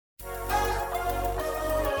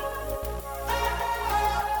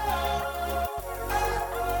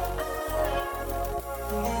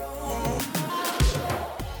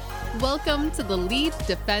Welcome to the Lead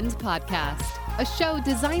Defend podcast, a show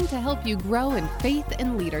designed to help you grow in faith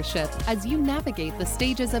and leadership as you navigate the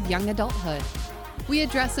stages of young adulthood. We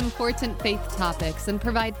address important faith topics and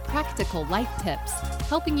provide practical life tips,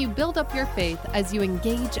 helping you build up your faith as you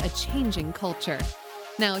engage a changing culture.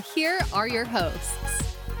 Now, here are your hosts.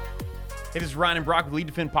 Hey, this is Ryan and Brock with Lead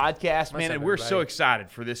Defend Podcast. What's Man, up, and we're everybody? so excited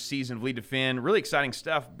for this season of Lead Defend. Really exciting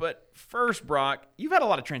stuff. But first, Brock, you've had a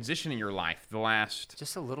lot of transition in your life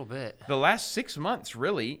Just a little bit. the last 6 months,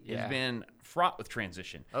 really, Yeah. has been fraught with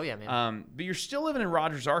transition. Oh, yeah, man. But you're still living in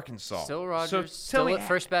Rogers, Arkansas. Still Rogers. So Still tell me, at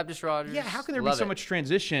First Baptist Rogers. yeah, how can there be Love so it. much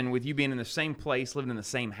transition with you being in the same place, living in the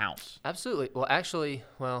same house? Absolutely. Well, actually,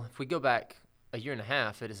 if we go back a year and a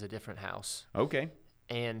half, it is a different house Okay.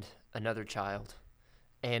 and another child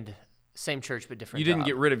and same church but different You didn't job.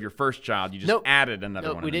 get rid of your first child. You just Nope. added another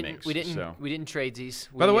No, one we in the didn't. mix. We didn't. So. We didn't tradesies.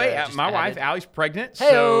 By the way, just my wife, added. Allie's pregnant, Hey-o.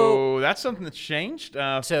 so that's something that's changed.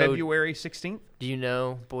 February 16th. Do you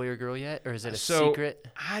know boy or girl yet, or is it a So secret?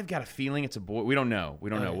 I've got a feeling it's a boy. We don't know.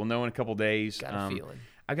 Okay. We'll know in a couple days. Got a feeling.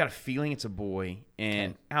 I've got a feeling it's a boy,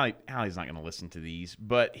 and Allie's not going to listen to these.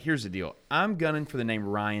 But here's the deal: I'm gunning for the name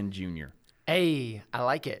Ryan Jr. Hey, I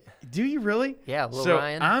like it. Do you really? Yeah, little so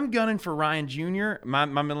Ryan. I'm gunning for Ryan Jr. My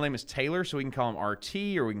middle name is Taylor, so we can call him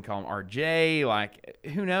RT or we can call him RJ. Like,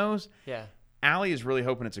 who knows? Yeah. Allie is really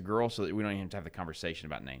hoping it's a girl so that we don't even have to have the conversation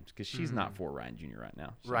about names because she's not for Ryan Jr. right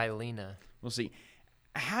now. So Rylena. we'll see.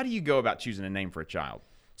 How do you go about choosing a name for a child?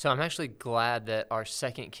 So I'm actually glad that our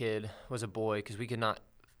second kid was a boy because we could not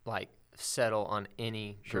settle on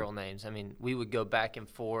any Sure. girl names. I mean, we would go back and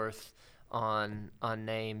forth on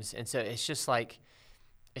names, and so it's just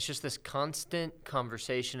this constant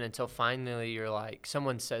conversation until finally you're like,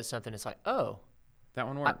 someone says something, it's like, oh, That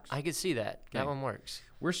one works. I could see that. That Okay. one works.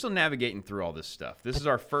 We're still navigating through all this stuff. This is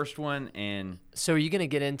our first one, and So are you gonna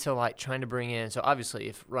get into trying to bring in? So obviously,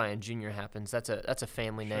 if Ryan Jr. happens, that's a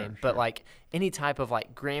family name. But any type of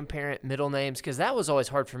grandparent middle names, because that was always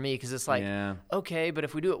hard for me. Because it's Yeah. okay, but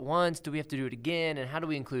if we do it once, do we have to do it again? And how do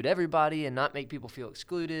we include everybody and not make people feel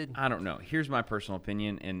excluded? I don't know. Here's my personal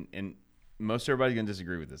opinion, and most everybody's going to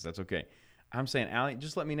disagree with this. That's okay. I'm saying, Allie,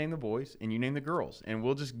 just let me name the boys, and you name the girls, and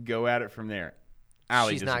we'll just go at it from there.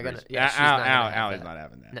 Allie She's not disagrees. gonna. Yeah, she's not gonna have Allie's that. not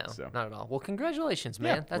having that. No, so. not at all. Well, congratulations, Yeah,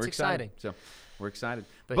 man. That's we're exciting. So we're excited.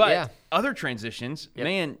 But But yeah. other transitions, Yep.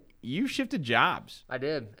 man, you shifted jobs. I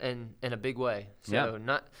did, and in a big way. So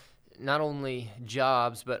Yeah. not only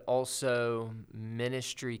jobs, but also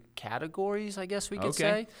ministry categories, I guess we could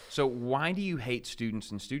say. So why do you hate students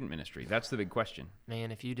in student ministry? That's the big question.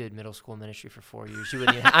 Man, if you did middle school ministry for 4 years, you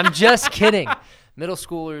wouldn't. I'm just kidding. Middle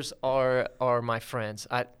schoolers are my friends.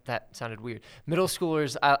 That sounded weird. Middle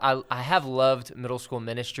schoolers, I have loved middle school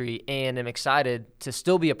ministry, and am excited to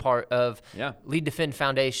still be a part of Yeah. Lead Defend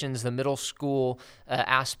Foundations, the middle school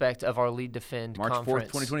aspect of our Lead Defend March 4th, conference.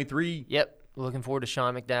 2023. Yep. Looking forward to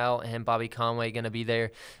Sean McDowell and Bobby Conway going to be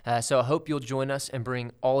there. So I hope you'll join us and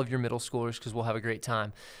bring all of your middle schoolers because we'll have a great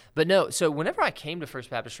time. But no, so whenever I came to First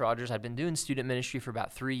Baptist Rogers, I'd been doing student ministry for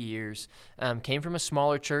about 3 years. Came from a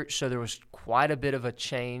smaller church, so there was quite a bit of a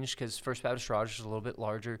change because First Baptist Rogers is a little bit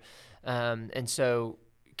larger. And so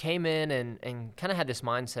came in and kind of had this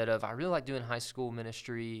mindset of I really like doing high school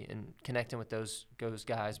ministry and connecting with those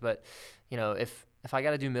guys. But, if I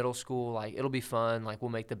got to do middle school, it'll be fun.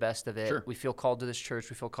 We'll make the best of it. Sure. We feel called to this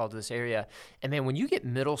church. We feel called to this area. And, man, when you get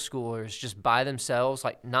middle schoolers just by themselves,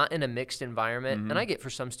 not in a mixed environment, and I get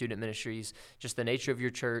for some student ministries, just the nature of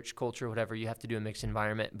your church, culture, whatever, you have to do a mixed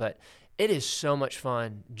environment. But it is so much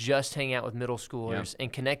fun just hanging out with middle schoolers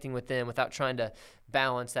and connecting with them without trying to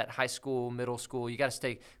balance that high school, middle school. You got to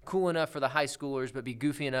stay cool enough for the high schoolers, but be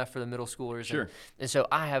goofy enough for the middle schoolers. Sure. And so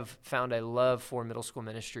I have found a love for middle school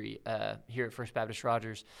ministry here at First Baptist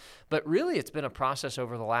Rogers. But really, it's been a process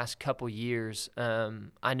over the last couple years.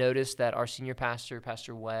 I noticed that our senior pastor,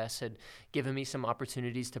 Pastor Wes, had given me some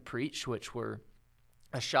opportunities to preach, which were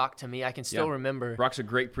a shock to me. I can still remember. Brock's a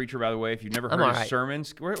great preacher, by the way. If you've never heard all his right.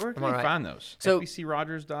 sermons, where can you all right. find those? So-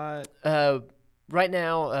 FBCRogers. Right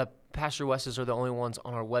now, Pastor Wes's are the only ones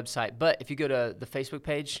on our website. But if you go to the Facebook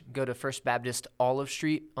page, go to First Baptist Olive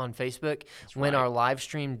Street on Facebook. When our live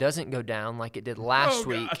stream doesn't go down like it did last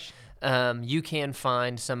week, you can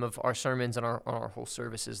find some of our sermons and our whole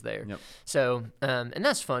services there. Yep. So, and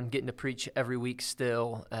that's fun, getting to preach every week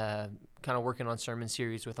still, kind of working on sermon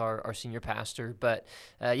series with our senior pastor. But,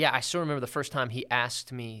 I still remember the first time he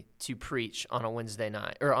asked me to preach on a Wednesday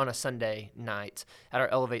night or on a Sunday night at our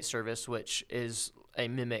Elevate service, which is a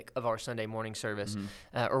mimic of our Sunday morning service,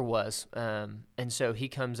 or was. And so he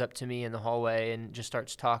comes up to me in the hallway and just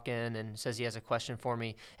starts talking and says he has a question for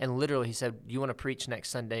me. And literally he said, "You want to preach next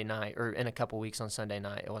Sunday night or in a couple weeks on Sunday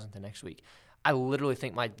night?" It wasn't the next week. I literally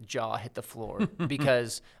think my jaw hit the floor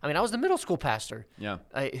because, I mean, I was the middle school pastor. Yeah.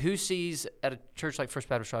 Who sees at a church like First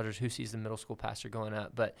Baptist Rogers, who sees the middle school pastor going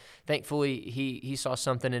up? But thankfully, he saw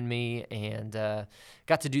something in me and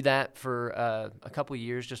got to do that for a couple of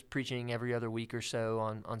years, just preaching every other week or so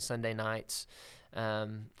on Sunday nights.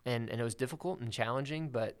 And it was difficult and challenging,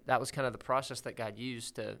 but that was kind of the process that God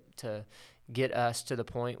used to get us to the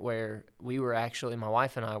point where we were actually, my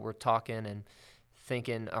wife and I were talking and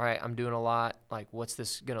thinking, all right, I'm doing a lot. Like, what's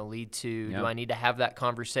this going to lead to? Yeah. Do I need to have that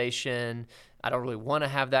conversation? I don't really want to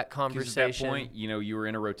have that conversation. Because at that point, you were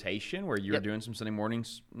in a rotation where you were doing some Sunday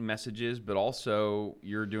mornings messages, but also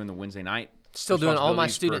you're doing the Wednesday night. Still doing all my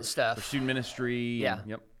responsibilities student stuff. For student ministry. Yeah.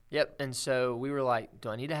 Yep. And so we were like, do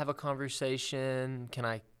I need to have a conversation? Can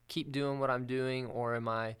I keep doing what I'm doing, or am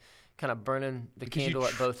I kind of burning the candle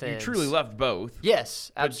at both ends? You truly loved both.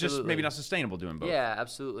 Yes, but absolutely. just maybe not sustainable doing both. Yeah,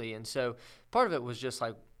 absolutely. And so part of it was just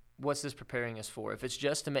like, what's this preparing us for? If it's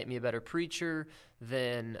just to make me a better preacher,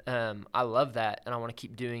 then I love that and I want to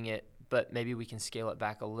keep doing it. But maybe we can scale it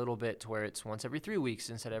back a little bit to where it's once every 3 weeks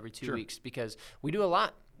instead of every 2 weeks, because we do a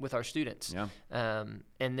lot with our students. Yeah.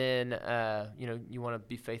 And then, you want to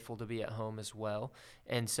be faithful to be at home as well.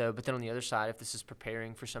 And so, but then on the other side, if this is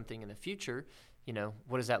preparing for something in the future,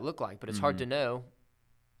 what does that look like? But it's hard to know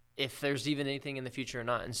if there's even anything in the future or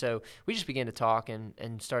not. And so we just began to talk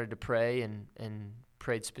and started to pray and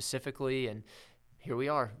prayed specifically. And here we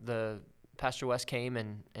are. Pastor West came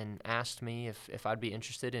and asked me if I'd be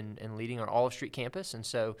interested in leading our Olive Street campus. And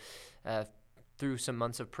so through some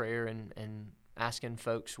months of prayer and asking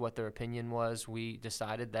folks what their opinion was, we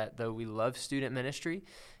decided that though we love student ministry,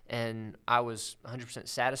 and I was 100%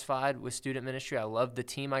 satisfied with student ministry. I loved the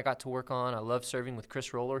team I got to work on. I loved serving with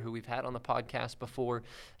Chris Roller, who we've had on the podcast before.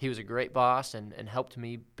 He was a great boss and helped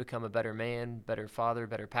me become a better man, better father,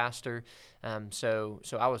 better pastor. So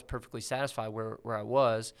I was perfectly satisfied where I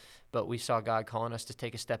was, but we saw God calling us to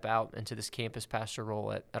take a step out into this campus pastor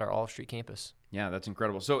role at our Olive Street campus. Yeah, that's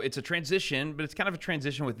incredible. So it's a transition, but it's kind of a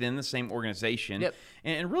transition within the same organization. Yep.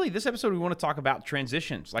 And really, this episode, we want to talk about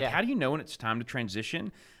transitions. Like, Yeah. how do you know when it's time to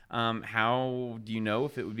transition? How do you know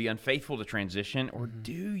if it would be unfaithful to transition, or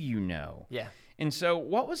do you know? Yeah. And so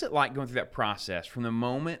what was it like going through that process from the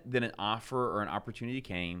moment that an offer or an opportunity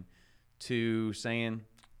came to saying,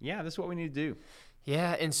 yeah, this is what we need to do?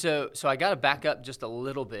 Yeah, and so I got to back up just a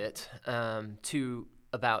little bit to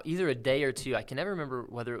about either a day or two. I can never remember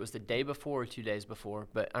whether it was the day before or 2 days before,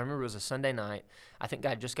 but I remember it was a Sunday night. I think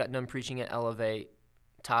I just got done preaching at Elevate,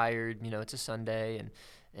 tired. It's a Sunday,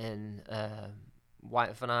 and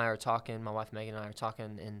wife and I are talking. My wife Megan and I are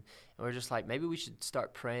talking, and we're just like, maybe we should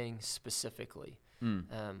start praying specifically.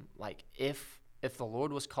 Like if the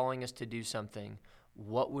Lord was calling us to do something,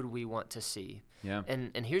 what would we want to see? Yeah.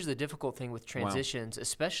 And here's the difficult thing with transitions,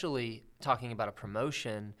 especially talking about a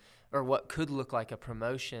promotion or what could look like a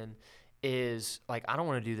promotion, is like, I don't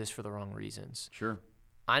want to do this for the wrong reasons. Sure.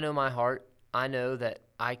 I know my heart. I know that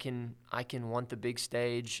I can want the big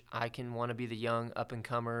stage. I can want to be the young up and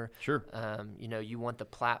comer. Sure. You want the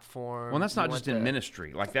platform. Well, that's not just in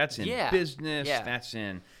ministry. Like, that's in business. Yeah. That's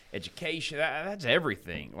in education. That's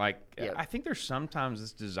everything. Like, Yep. I think there's sometimes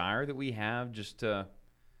this desire that we have just to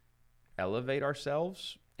elevate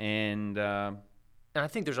ourselves. And I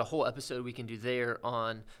think there's a whole episode we can do there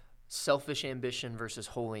on selfish ambition versus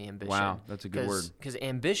holy ambition. Wow, that's a good word. Because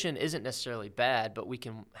ambition isn't necessarily bad, but we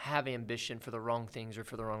can have ambition for the wrong things or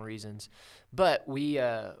for the wrong reasons. But we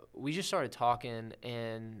just started talking,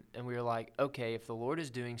 and we were like, okay, if the Lord is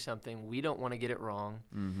doing something, we don't want to get it wrong.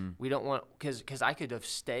 We don't want, because I could have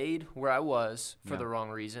stayed where I was for the wrong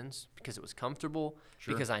reasons, because it was comfortable,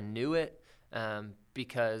 because I knew it.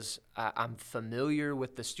 Because I'm familiar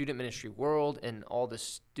with the student ministry world and all the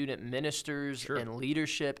student ministers and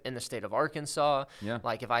leadership in the state of Arkansas. Yeah.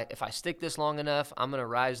 Like if I stick this long enough, I'm going to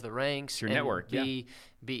rise the ranks. It's your and network. Be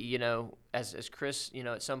as Chris,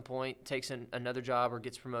 at some point takes another job or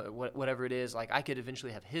gets promoted, whatever it is. Like I could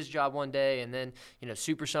eventually have his job one day, and then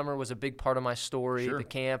Super Summer was a big part of my story. The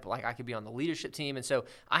camp, like I could be on the leadership team, and so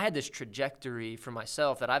I had this trajectory for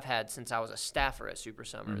myself that I've had since I was a staffer at Super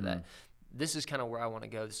Summer. That this is kind of where I want to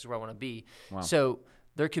go. This is where I want to be. Wow. So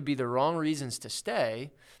there could be the wrong reasons to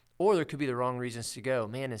stay, Or there could be the wrong reasons to go.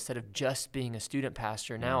 Man, instead of just being a student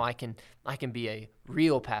pastor, now I can be a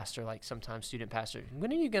real pastor, like sometimes student pastor.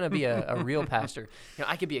 When are you going to be a real pastor?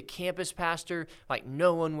 I could be a campus pastor. Like,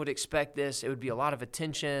 no one would expect this. It would be a lot of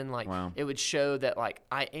attention. Like, it would show that, like,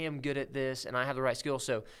 I am good at this and I have the right skills.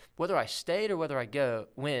 So whether I stayed or whether I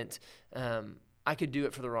went, I could do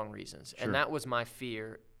it for the wrong reasons. Sure. And that was my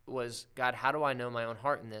fear was, God, how do I know my own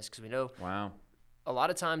heart in this? Because we know a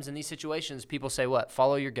lot of times in these situations, people say what?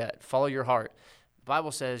 Follow your gut, follow your heart. The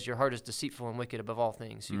Bible says your heart is deceitful and wicked above all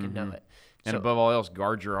things. You can know it. And above all else,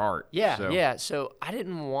 guard your heart. Yeah. So I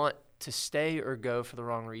didn't want to stay or go for the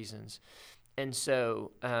wrong reasons. And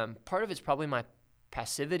so part of it's probably my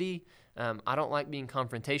passivity. I don't like being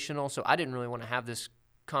confrontational, so I didn't really want to have this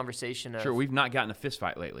conversation of, Sure, we've not gotten a fist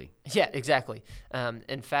fight lately. Yeah, exactly.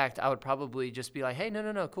 In fact, I would probably just be like, hey,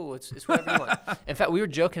 no, cool, it's whatever you want. In fact, we were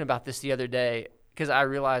joking about this the other day because I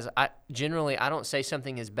realized I don't say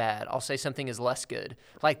something is bad. I'll say something is less good.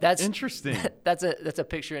 Like, that's interesting. That's a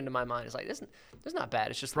picture into my mind. It's like, this is not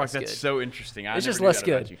bad. It's just less good. That's so interesting. It's just less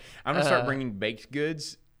good. I'm going to start bringing baked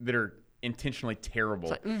goods that are intentionally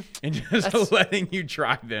terrible and just letting you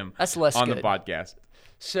try them that's less on good. the podcast.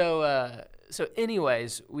 So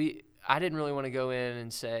anyways, I didn't really want to go in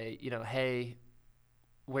and say, hey,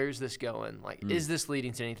 where's this going? Like, is this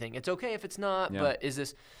leading to anything? It's okay if it's not, but is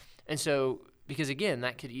this? And so, because again,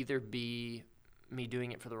 that could either be me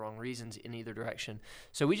doing it for the wrong reasons in either direction.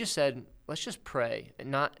 So we just said, let's just pray,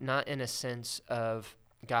 and not in a sense of,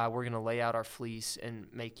 God, we're going to lay out our fleece and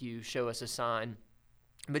make you show us a sign,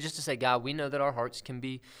 but just to say, God, we know that our hearts can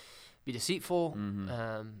be deceitful.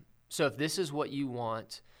 So if this is what you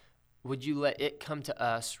want, would you let it come to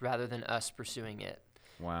us rather than us pursuing it?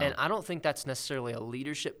 Wow. And I don't think that's necessarily a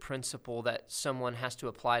leadership principle that someone has to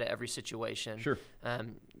apply to every situation. Sure.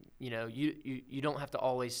 You don't have to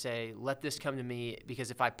always say, let this come to me,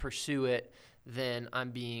 because if I pursue it, then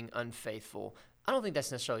I'm being unfaithful. I don't think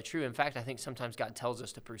that's necessarily true. In fact, I think sometimes God tells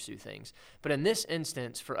us to pursue things. But in this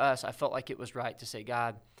instance, for us, I felt like it was right to say,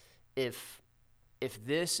 God, if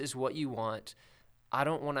this is what you want, I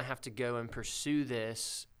don't want to have to go and pursue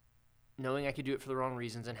this knowing I could do it for the wrong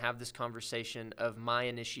reasons and have this conversation of my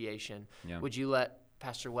initiation. Yeah. Would you let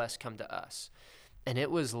Pastor Wes come to us? And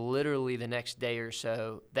it was literally the next day or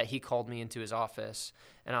so that he called me into his office,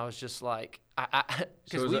 and I was just like,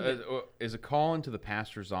 is a call into the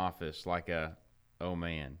pastor's office like a, oh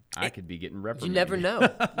man, I could be getting reprimanded? You never know.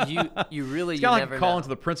 You really it's you kind never of like a call know. into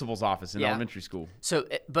the principal's office in elementary school. So,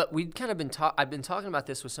 but we'd kind of been I've been talking about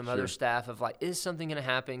this with some other staff of like, is something going to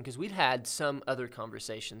happen? Because we'd had some other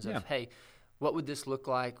conversations of, hey, what would this look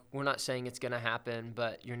like? We're not saying it's going to happen,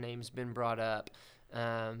 but your name's been brought up.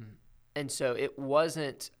 And so it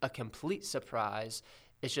wasn't a complete surprise.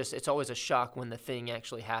 It's always a shock when the thing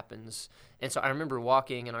actually happens. And so I remember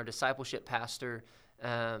walking, and our discipleship pastor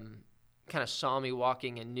kind of saw me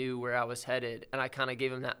walking and knew where I was headed. And I kind of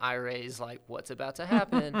gave him that eye raise, like, what's about to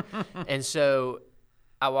happen? And so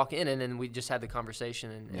I walk in, and then we just had the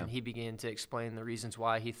conversation, and he began to explain the reasons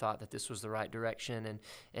why he thought that this was the right direction,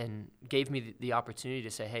 and gave me the opportunity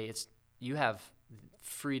to say, hey, you have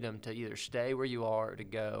freedom to either stay where you are or to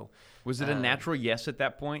go. Was it a natural yes at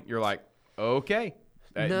that point? You're like, okay,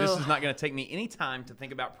 no, this is not going to take me any time to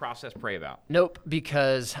think about, process, pray about. Nope,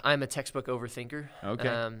 because I'm a textbook overthinker.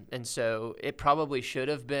 Okay. And so it probably should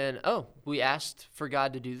have been, we asked for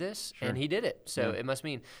God to do this, and he did it. So it must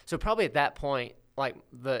mean. So probably at that point, like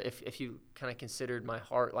if you kind of considered my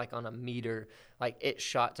heart like on a meter, like it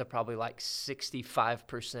shot to probably like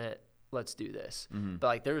 65%. Let's do this. But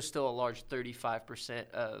like there was still a large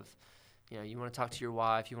 35% of, you want to talk to your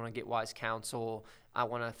wife, you want to get wise counsel. I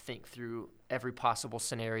want to think through every possible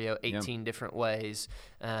scenario, 18 different ways,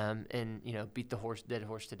 and beat the dead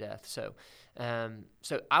horse to death. So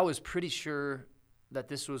I was pretty sure that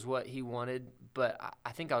this was what he wanted, but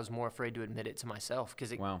I think I was more afraid to admit it to myself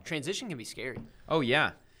because transition can be scary. Oh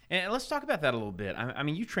yeah, and let's talk about that a little bit. I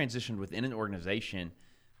mean, you transitioned within an organization,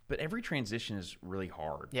 but every transition is really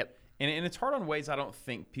hard. Yep. And it's hard on ways I don't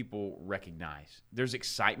think people recognize. There's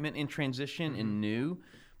excitement in transition and new,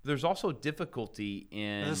 but there's also difficulty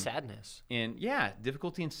in... There's a sadness.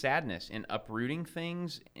 Difficulty and sadness in uprooting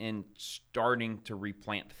things and starting to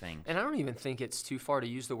replant things. And I don't even think it's too far to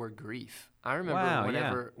use the word grief. I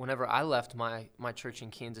remember whenever I left my church in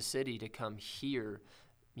Kansas City to come here,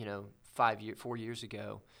 4 years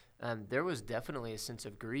ago, there was definitely a sense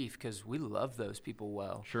of grief because we love those people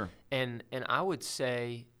well. Sure. And I would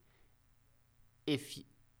say...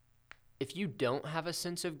 if you don't have a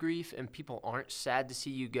sense of grief and people aren't sad to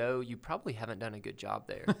see you go, you probably haven't done a good job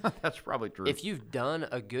there. That's probably true. If you've done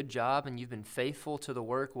a good job and you've been faithful to the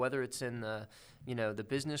work, whether it's in the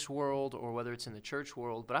business world or whether it's in the church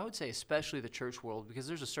world, but I would say especially the church world, because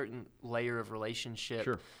there's a certain layer of relationship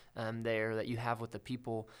Sure. there that you have with the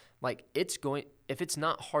people. Like, if it's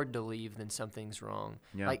not hard to leave, then something's wrong.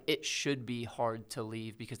 Yeah. Like, it should be hard to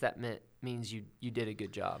leave because that means you did a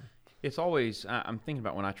good job. It's always, I'm thinking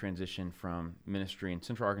about when I transitioned from ministry in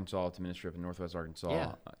Central Arkansas to ministry up in Northwest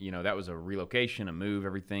Arkansas. Yeah. That was a relocation, a move,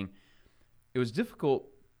 everything. It was difficult,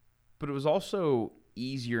 but it was also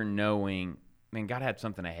easier knowing, man, God had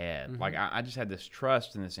something ahead. Mm-hmm. Like, I just had this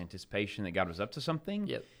trust and this anticipation that God was up to something.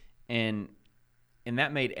 Yep. And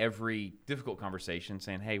that made every difficult conversation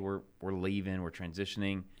saying, hey, we're leaving, we're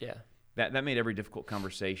transitioning. Yeah. That made every difficult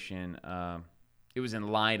conversation, it was in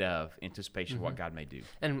light of anticipation of what God may do.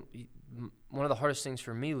 And one of the hardest things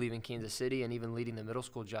for me leaving Kansas City and even leading the middle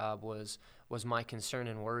school job was my concern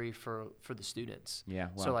and worry for the students. Yeah,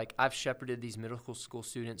 wow. So, like, I've shepherded these middle school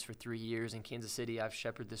students for 3 years. In Kansas City, I've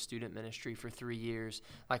shepherded the student ministry for 3 years.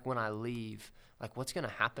 Like, when I leave, like, what's going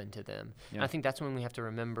to happen to them? Yeah. And I think that's when we have to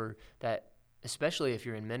remember that, especially if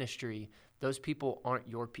you're in ministry, those people aren't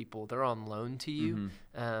your people. They're on loan to you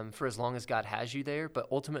for as long as God has you there, but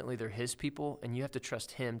ultimately they're his people, and you have to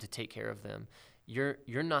trust him to take care of them. You're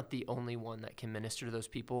not the only one that can minister to those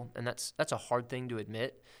people, and that's a hard thing to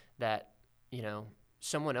admit, that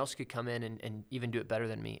someone else could come in and even do it better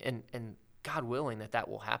than me, and God willing that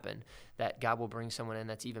will happen, that God will bring someone in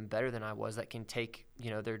that's even better than I was, that can take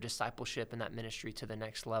their discipleship and that ministry to the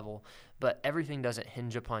next level. But everything doesn't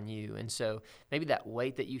hinge upon you. And so maybe that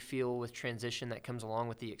weight that you feel with transition that comes along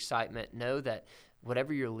with the excitement, know that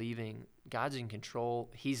whatever you're leaving, God's in control.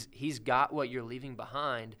 He's got what you're leaving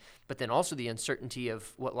behind, but then also the uncertainty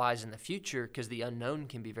of what lies in the future, because the unknown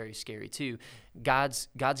can be very scary too. God's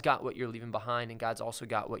got what you're leaving behind, and God's also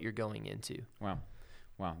got what you're going into.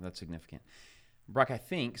 Wow, that's significant. Brock, I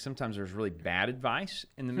think sometimes there's really bad advice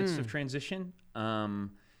in the midst of transition.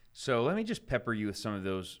 So let me just pepper you with some of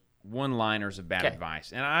those one-liners of bad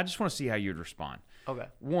advice, and I just want to see how you'd respond. Okay.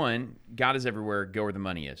 One, God is everywhere. Go where the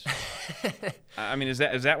money is. I mean, is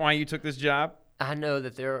that why you took this job? I know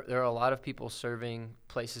that there are a lot of people serving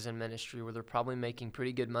places in ministry where they're probably making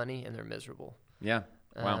pretty good money and they're miserable. Yeah.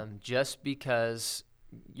 Wow. Just because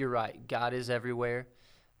you're right, God is everywhere,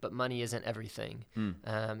 but money isn't everything.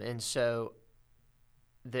 And so,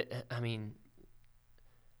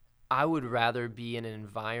 I would rather be in an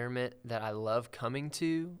environment that I love coming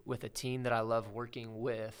to with a team that I love working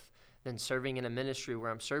with than serving in a ministry where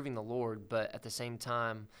I'm serving the Lord, but at the same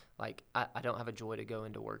time, like, I don't have a joy to go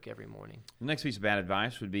into work every morning. The next piece of bad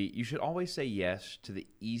advice would be you should always say yes to the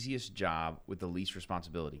easiest job with the least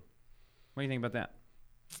responsibility. What do you think about that?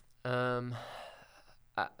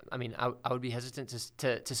 I would be hesitant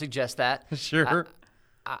to suggest that. Sure.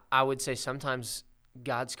 I would say sometimes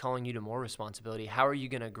God's calling you to more responsibility. How are you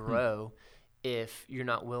going to grow if you're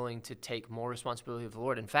not willing to take more responsibility of the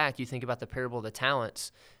Lord? In fact, you think about the parable of the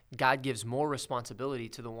talents. God gives more responsibility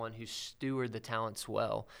to the one who steward the talents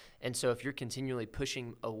well. And so if you're continually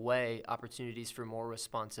pushing away opportunities for more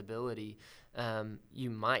responsibility, you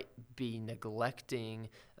might be neglecting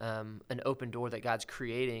an open door that God's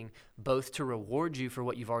creating, both to reward you for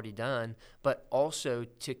what you've already done, but also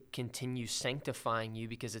to continue sanctifying you,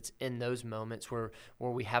 because it's in those moments where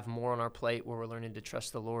we have more on our plate, where we're learning to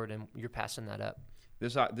trust the Lord, and you're passing that up.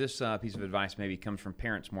 This piece of advice maybe comes from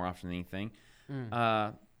parents more often than anything.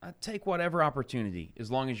 Take whatever opportunity as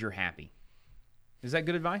long as you're happy. Is that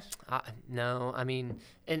good advice? No,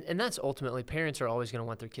 and that's ultimately, parents are always going to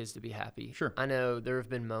want their kids to be happy. Sure. I know there have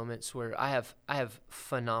been moments where I have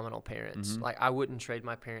phenomenal parents. Like, I wouldn't trade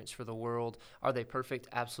my parents for the world. Are they perfect?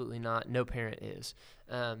 Absolutely not. No parent is.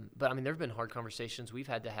 But there have been hard conversations we've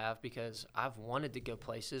had to have because I've wanted to go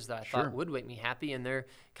places that I thought would make me happy, and they're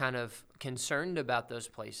kind of concerned about those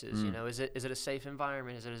places. Is it a safe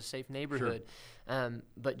environment? Is it a safe neighborhood? Sure.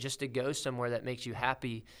 But just to go somewhere that makes you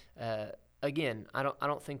happy. Again, I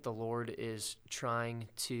don't think the Lord is trying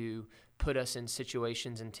to put us in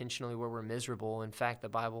situations intentionally where we're miserable. In fact, the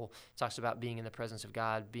Bible talks about being in the presence of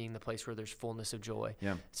God, being the place where there's fullness of joy.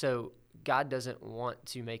 Yeah. So God doesn't want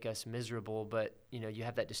to make us miserable, but you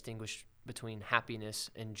have that distinguish between happiness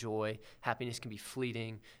and joy. Happiness can be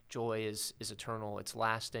fleeting. Joy is eternal. It's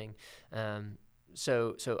lasting.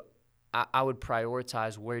 So I would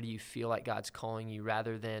prioritize where do you feel like God's calling you,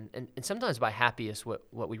 rather than, and sometimes by happiest, what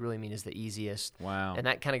we really mean is the easiest. Wow. And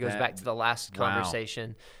that kind of goes back to the last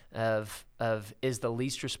conversation of is the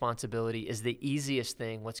least responsibility, is the easiest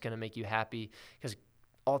thing what's going to make you happy? Because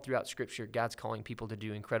all throughout Scripture, God's calling people to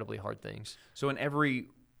do incredibly hard things. So in every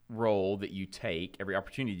role that you take, every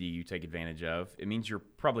opportunity you take advantage of, it means you're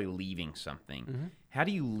probably leaving something. Mm-hmm. How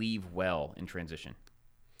do you leave well in transition?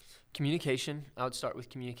 Communication. I would start with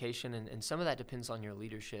communication, and some of that depends on your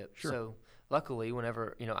leadership. Sure. So luckily,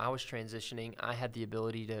 whenever I was transitioning, I had the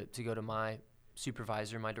ability to go to my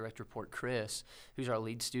supervisor, my direct report, Chris, who's our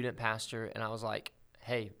lead student pastor, and I was like,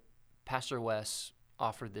 hey, Pastor Wes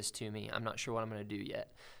offered this to me. I'm not sure what I'm going to do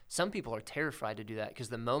yet. Some people are terrified to do that because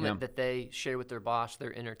the moment that they share with their boss,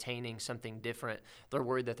 they're entertaining something different, they're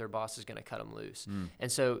worried that their boss is going to cut them loose.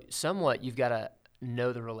 And so somewhat you've got to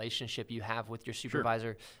know the relationship you have with your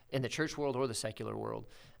supervisor in the church world or the secular world.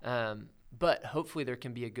 But hopefully there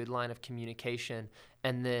can be a good line of communication,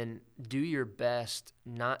 and then do your best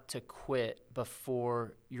not to quit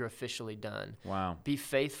before you're officially done. Wow. Be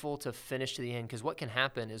faithful to finish to the end, because what can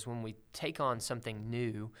happen is when we take on something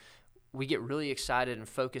new, we get really excited and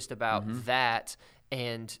focused about that,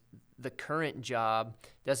 and the current job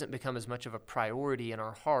doesn't become as much of a priority in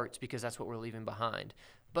our hearts because that's what we're leaving behind.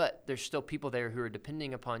 But there's still people there who are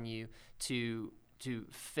depending upon you to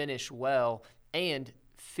finish well and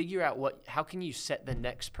figure out how can you set the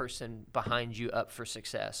next person behind you up for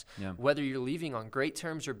success. Yeah. Whether you're leaving on great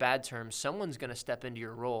terms or bad terms, someone's going to step into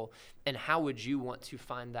your role. And how would you want to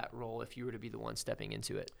find that role if you were to be the one stepping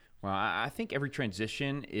into it? Well, I think every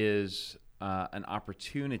transition is an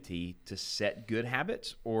opportunity to set good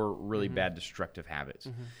habits or really bad destructive habits.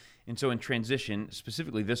 And so in transition,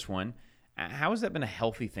 specifically this one, how has that been a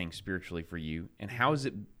healthy thing spiritually for you? And how has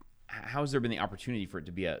there been the opportunity for it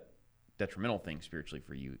to be a detrimental thing spiritually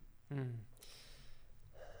for you?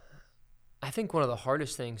 I think one of the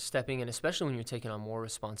hardest things stepping in, especially when you're taking on more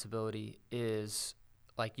responsibility, is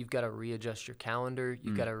like you've got to readjust your calendar,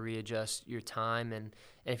 you've got to readjust your time, and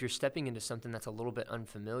if you're stepping into something that's a little bit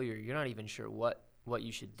unfamiliar, you're not even sure what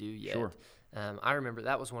you should do yet. Sure. I remember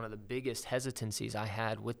that was one of the biggest hesitancies I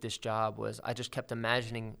had with this job. Was I just kept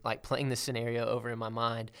imagining, like, playing the scenario over in my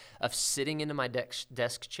mind of sitting into my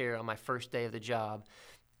desk chair on my first day of the job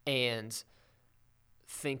and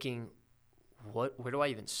thinking, where do I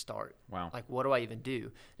even start? Wow. Like, what do I even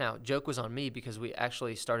do? Now, joke was on me because we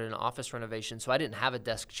actually started an office renovation, so I didn't have a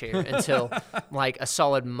desk chair until like a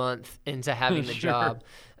solid month into having the job.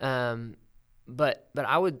 But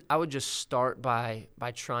I would just start by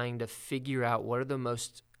trying to figure out what are the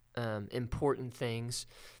most important things.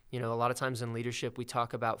 A lot of times in leadership, we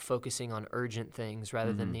talk about focusing on urgent things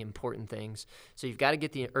rather than the important things. So you've got to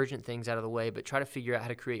get the urgent things out of the way, but try to figure out how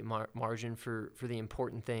to create margin for the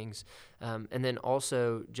important things. And then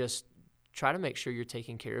also just try to make sure you're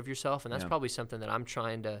taking care of yourself. And that's probably something that I'm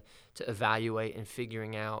trying to evaluate and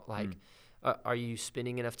figuring out, like, are you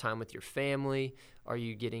spending enough time with your family? Are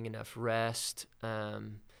you getting enough rest?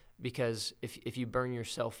 Because if you burn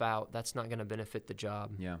yourself out, that's not going to benefit the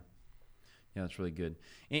job. Yeah, that's really good.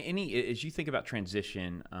 As you think about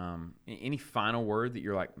transition, any final word that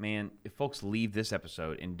you're like, man, if folks leave this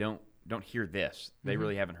episode and don't hear this, they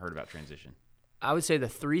really haven't heard about transition? I would say the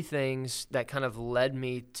three things that kind of led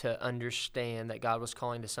me to understand that God was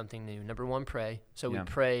calling to something new. Number one, pray. So we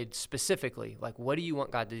prayed specifically, like, what do you want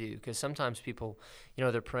God to do? Because sometimes people,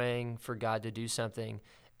 they're praying for God to do something,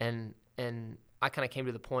 and I kind of came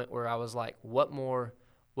to the point where I was like, what more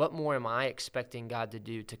am I expecting God to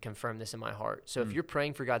do to confirm this in my heart? So if you're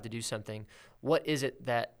praying for God to do something, what is it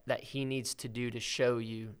that he needs to do to show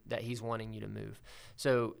you that he's wanting you to move?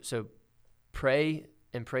 So pray,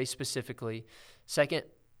 and pray specifically. Second,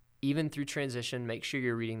 even through transition, make sure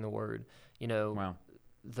you're reading the Word. Wow.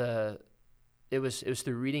 It was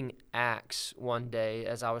through reading Acts one day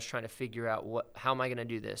as I was trying to figure out how am I going to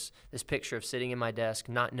do this picture of sitting in my desk,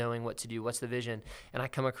 not knowing what to do, what's the vision, and I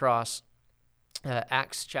come across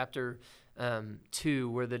Acts chapter 2,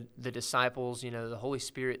 where the disciples, the Holy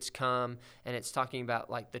Spirit's come, and it's talking about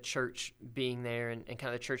like the church being there and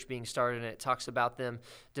kind of the church being started, and it talks about them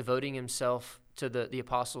devoting himself to the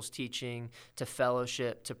apostles' teaching, to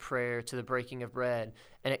fellowship, to prayer, to the breaking of bread.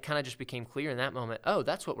 And it kind of just became clear in that moment, oh,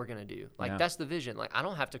 that's what we're going to do. Like, that's the vision. Like, I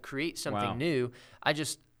don't have to create something new. I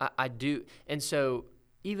do. And so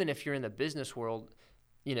even if you're in the business world,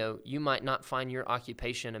 you might not find your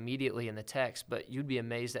occupation immediately in the text, but you'd be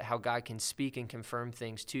amazed at how God can speak and confirm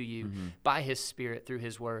things to you by his Spirit through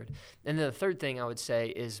his Word. And then the third thing I would say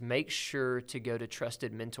is make sure to go to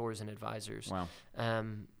trusted mentors and advisors. Wow.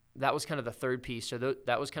 That was kind of the third piece. So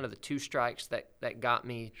that was kind of the two strikes that got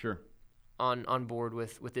me on board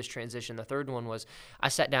with this transition. The third one was I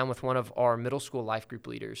sat down with one of our middle school life group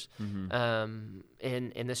leaders. In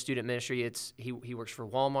the student ministry. He works for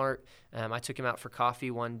Walmart. I took him out for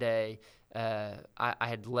coffee one day. I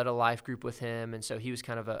had led a life group with him, and so he was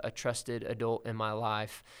kind of a trusted adult in my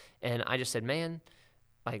life. And I just said, man,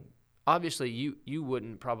 like, obviously you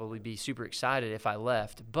wouldn't probably be super excited if I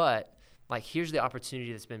left, but like, here's the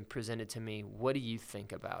opportunity that's been presented to me. What do you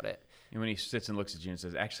think about it? And when he sits and looks at you and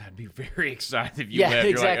says, actually, I'd be very excited if you left.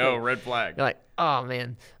 Exactly. You're like, oh, red flag. You're like, oh,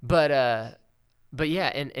 man. But yeah,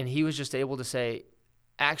 and he was just able to say,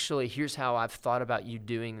 actually, here's how I've thought about you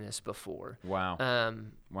doing this before. Wow.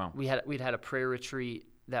 Wow. We'd had a prayer retreat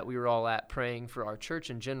that we were all at, praying for our church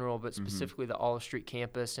in general, but specifically the Olive Street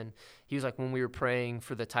campus. And he was like, when we were praying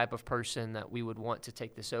for the type of person that we would want to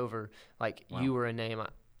take this over, like, you were a name,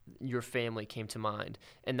 your family came to mind.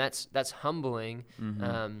 And that's humbling,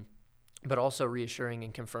 but also reassuring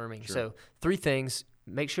and confirming. Sure. So 3 things: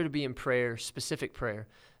 make sure to be in prayer, specific prayer.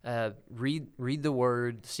 Read the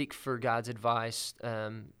word, seek for God's advice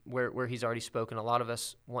where he's already spoken. A lot of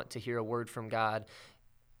us want to hear a word from God.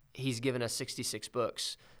 He's given us 66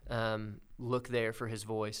 books. Look there for his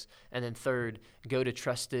voice. And then third, go to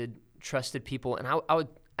trusted people. And I would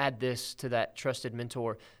add this to that: trusted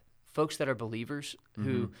mentor, folks that are believers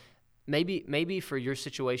who maybe for your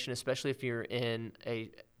situation, especially if you're in I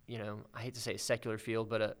hate to say a secular field,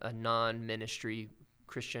 but a non-ministry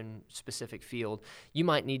Christian specific field, you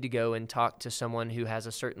might need to go and talk to someone who has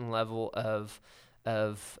a certain level of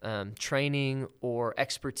training or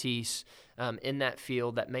expertise in that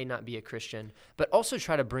field that may not be a Christian, but also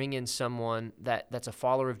try to bring in someone that's a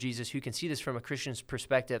follower of Jesus who can see this from a Christian's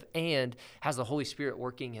perspective and has the Holy Spirit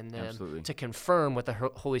working in them to confirm what the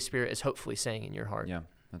Holy Spirit is hopefully saying in your heart. Yeah,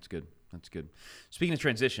 that's good. That's good. Speaking of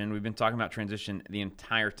transition, we've been talking about transition the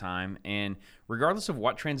entire time, and regardless of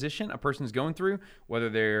what transition a person's going through, whether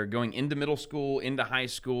they're going into middle school, into high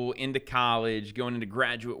school, into college, going into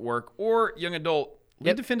graduate work, or young adult,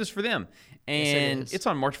 Lead Defend is for them. And it's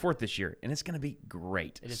on March 4th this year, and it's going to be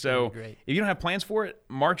great. So if you don't have plans for it,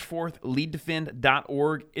 March 4th,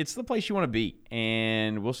 leaddefend.org. It's the place you want to be,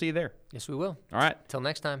 and we'll see you there. Yes, we will. All right. Till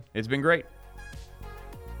next time. It's been great.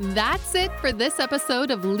 That's it for this episode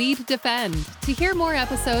of Lead Defend. To hear more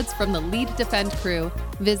episodes from the Lead Defend crew,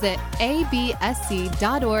 visit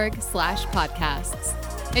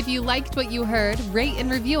absc.org/podcasts. If you liked what you heard, rate and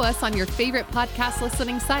review us on your favorite podcast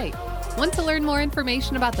listening site. Want to learn more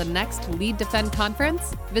information about the next Lead Defend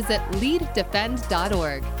conference? Visit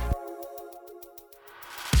leaddefend.org.